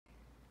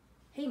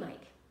Hey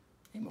Mike,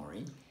 Hey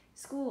Maureen.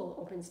 school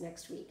opens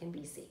next week in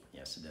BC.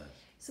 Yes, it does.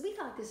 So we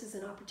thought this is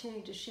an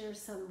opportunity to share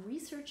some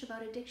research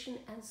about addiction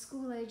and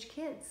school-age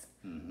kids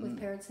with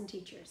parents and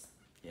teachers.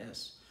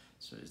 Yes.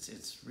 So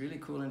it's really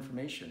cool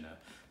information.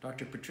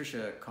 Dr.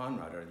 Patricia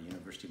Conroy out of the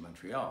University of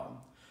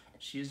Montreal,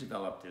 she has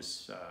developed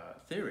this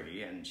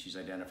theory, and she's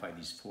identified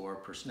these 4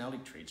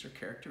 personality traits or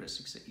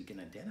characteristics that you can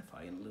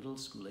identify in little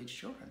school-age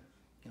children,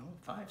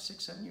 5,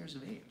 6, 7 years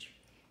of age.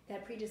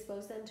 That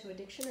predispose them to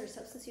addiction or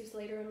substance use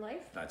later in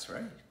life? That's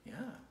right. Yeah,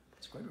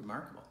 it's quite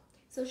remarkable.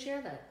 So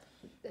share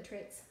the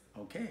traits.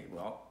 Okay,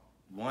 well,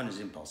 one is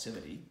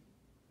impulsivity,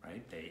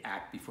 right? They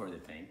act before they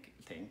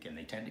think, and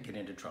they tend to get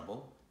into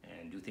trouble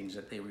and do things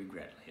that they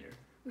regret later.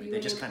 Right? They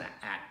just kind of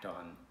act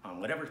on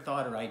whatever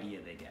thought or idea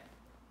they get.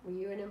 Were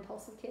you an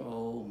impulsive kid?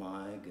 Oh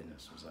my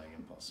goodness, was I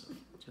impulsive.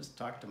 Just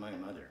talk to my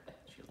mother.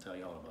 She'll tell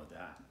you all about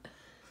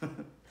that.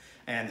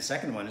 And the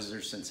second one is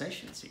they're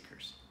sensation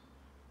seekers.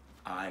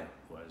 I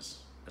was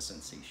a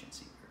sensation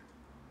seeker.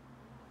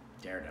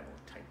 Daredevil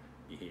type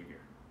behavior,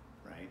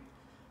 right?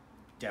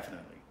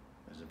 Definitely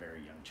as a very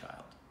young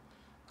child.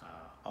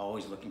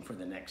 Always looking for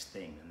the next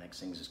thing. The next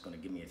thing is just going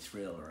to give me a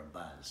thrill or a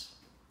buzz,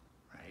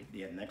 right?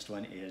 The next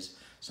one is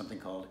something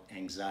called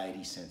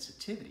anxiety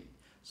sensitivity.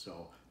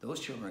 So those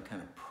children are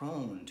kind of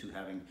prone to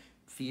having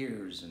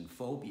fears and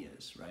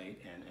phobias, right?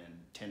 And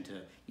tend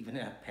to even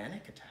have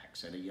panic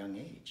attacks at a young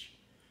age.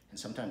 And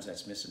sometimes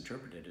that's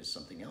misinterpreted as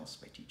something else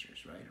by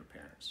teachers, right, or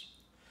parents.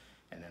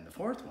 And then the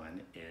fourth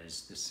one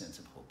is this sense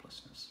of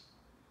hopelessness.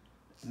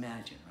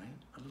 Imagine, right,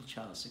 a little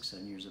child, 6,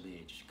 7 years of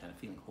age, kind of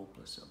feeling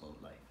hopeless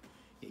about life.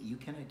 Yet you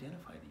can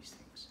identify these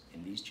things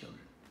in these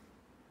children.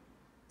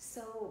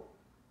 So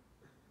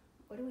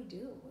what do we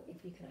do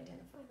if you can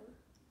identify them?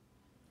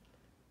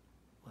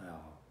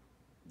 Well,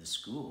 the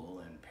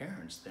school and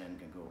parents then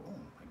can go, oh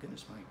my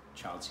goodness, my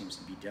child seems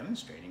to be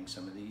demonstrating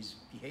some of these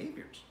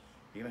behaviors.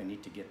 Maybe I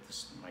need to get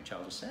my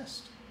child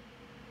assessed.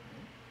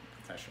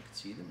 The professional could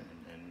see them,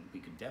 and we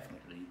could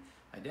definitely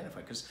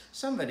identify, because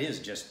some of it is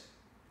just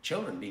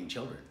children being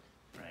children,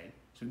 right?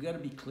 So we've got to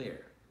be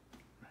clear,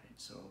 right?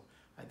 So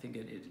I think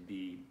it'd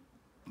be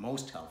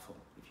most helpful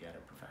if you had a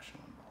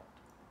professional involved,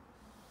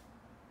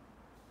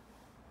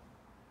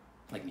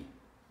 like me.